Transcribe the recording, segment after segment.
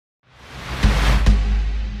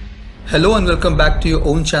Hello and welcome back to your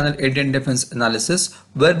own channel Indian Defense Analysis,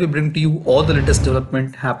 where we bring to you all the latest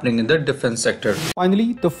development happening in the defense sector.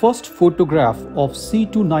 Finally, the first photograph of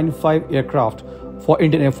C-295 aircraft for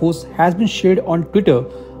Indian Air Force has been shared on Twitter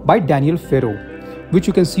by Daniel Ferro, which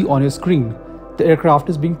you can see on your screen. The aircraft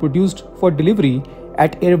is being produced for delivery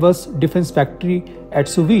at Airbus Defense Factory at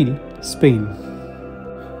Seville, Spain.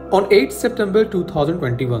 On 8 September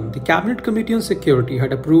 2021, the Cabinet Committee on Security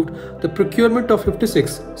had approved the procurement of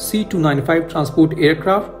 56 C-295 transport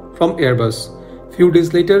aircraft from Airbus. Few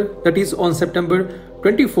days later, that is on September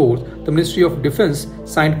 24th, the Ministry of Defense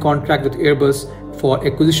signed contract with Airbus for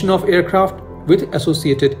acquisition of aircraft with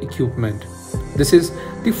associated equipment. This is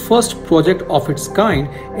the first project of its kind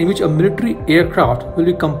in which a military aircraft will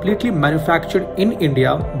be completely manufactured in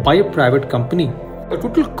India by a private company. The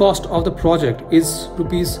total cost of the project is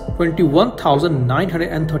Rs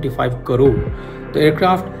 21,935 crore. The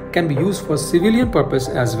aircraft can be used for civilian purpose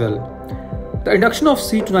as well. The induction of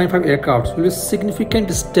C-295 aircraft will be a significant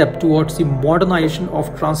step towards the modernization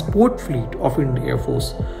of transport fleet of Indian Air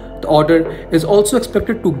Force. The order is also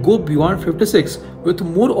expected to go beyond 56, with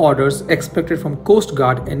more orders expected from Coast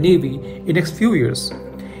Guard and Navy in next few years.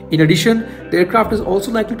 In addition, the aircraft is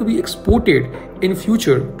also likely to be exported in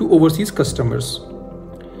future to overseas customers.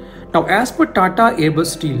 Now, as per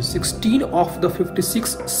TATA-Airbus deal, 16 of the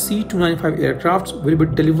 56 C-295 aircrafts will be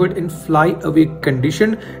delivered in flyaway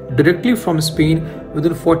condition directly from Spain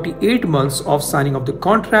within 48 months of signing of the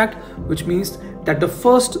contract, which means that the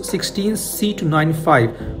first 16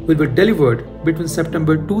 C-295 will be delivered between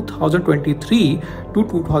September 2023 to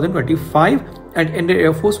 2025, and Indian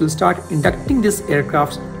Air Force will start inducting these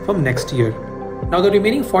aircrafts from next year. Now, the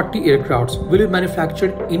remaining 40 aircrafts will be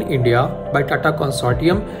manufactured in India by TATA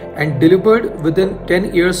Consortium and delivered within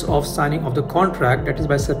 10 years of signing of the contract, that is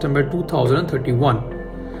by September 2031.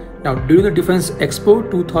 Now, during the Defense Expo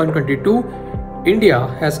 2022, India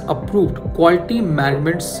has approved Quality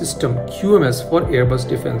Management System QMS for Airbus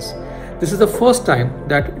Defense. This is the first time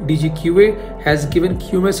that DGQA has given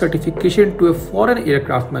QMS certification to a foreign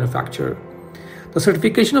aircraft manufacturer. The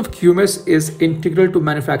certification of QMS is integral to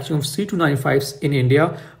manufacturing of C-295s in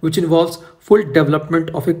India, which involves full development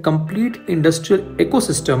of a complete industrial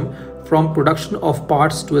ecosystem from production of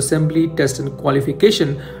parts to assembly, test and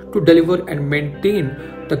qualification to deliver and maintain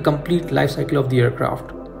the complete life cycle of the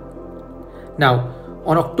aircraft. Now,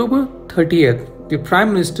 on October 30th, the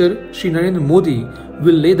Prime Minister Shri Narendra Modi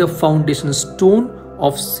will lay the foundation stone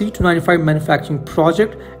of C-295 manufacturing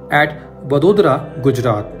project at Vadodara,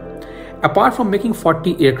 Gujarat. Apart from making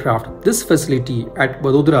 40 aircraft, this facility at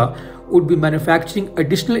Vadodara would be manufacturing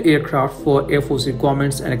additional aircraft for Air Force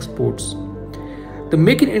requirements and exports. The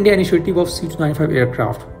Make in India initiative of C-295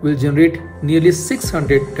 aircraft will generate nearly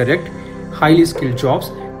 600 direct, highly skilled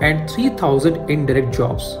jobs and 3,000 indirect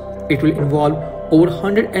jobs. It will involve over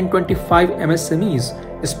 125 MSMEs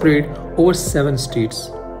spread over 7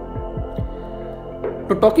 states.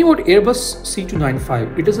 Now, talking about Airbus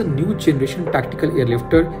C-295, it is a new generation tactical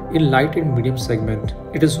airlifter in light and medium segment.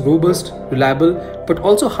 It is robust, reliable, but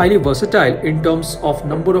also highly versatile in terms of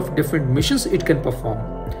number of different missions it can perform.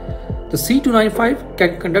 The C-295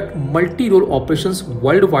 can conduct multi-role operations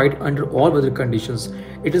worldwide under all weather conditions.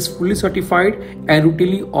 It is fully certified and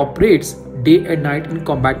routinely operates day and night in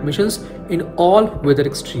combat missions in all weather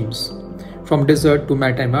extremes, from desert to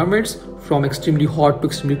maritime environments, from extremely hot to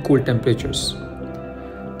extremely cold temperatures.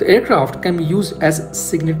 The aircraft can be used as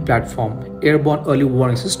SIGINT platform, airborne early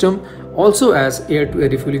warning system, also as air-to-air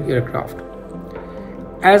refueling aircraft.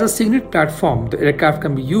 As a SIGINT platform, the aircraft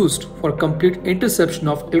can be used for complete interception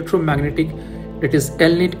of electromagnetic, that is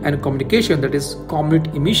ELNIT, and communication, that is community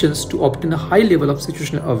emissions, to obtain a high level of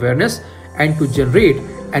situational awareness and to generate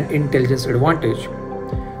an intelligence advantage.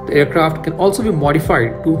 The aircraft can also be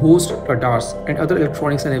modified to host radars and other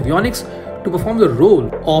electronics and avionics to perform the role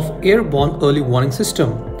of airborne early warning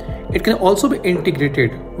system. It can also be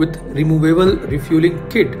integrated with removable refueling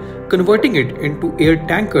kit, converting it into air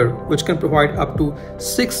tanker, which can provide up to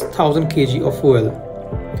 6,000 kg of fuel.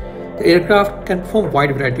 The aircraft can perform a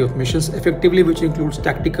wide variety of missions effectively, which includes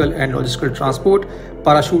tactical and logistical transport,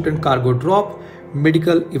 parachute and cargo drop,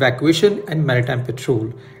 medical evacuation and maritime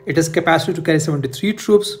patrol. It has capacity to carry 73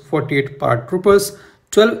 troops, 48 paratroopers,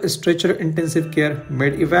 12 stretcher intensive care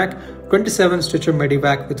med-evac, 27 stretcher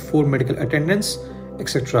med-evac with 4 medical attendants,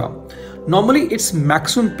 etc. Normally, its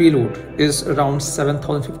maximum payload is around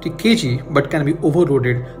 7,050 kg but can be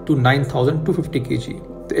overloaded to 9,250 kg.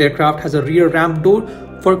 The aircraft has a rear ramp door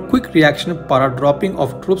for quick reaction para-dropping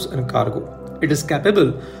of troops and cargo. It is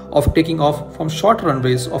capable of taking off from short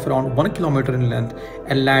runways of around 1 km in length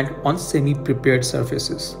and land on semi-prepared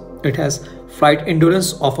surfaces. It has flight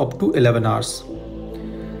endurance of up to 11 hours.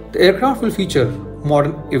 The aircraft will feature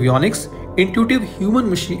modern avionics, intuitive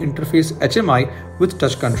human-machine interface (HMI) with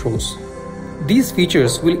touch controls. These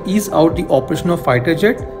features will ease out the operation of fighter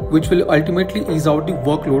jet, which will ultimately ease out the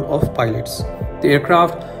workload of pilots. The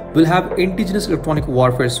aircraft will have indigenous electronic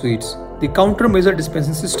warfare suites. The countermeasure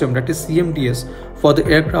dispensing system, that is CMDS, for the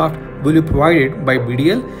aircraft will be provided by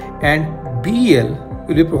BDL, and BEL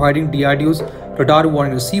will be providing DRDO's radar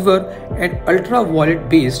warning receiver and ultraviolet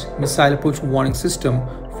based missile approach warning system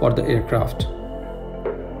for the aircraft.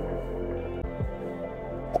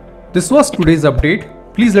 This was today's update.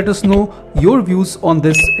 Please let us know your views on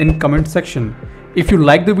this in comment section. If you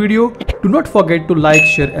like the video, do not forget to like,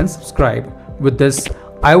 share and subscribe. With this,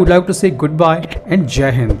 I would like to say goodbye and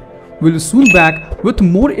Jai Hind. We'll soon back with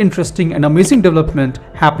more interesting and amazing development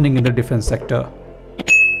happening in the defense sector.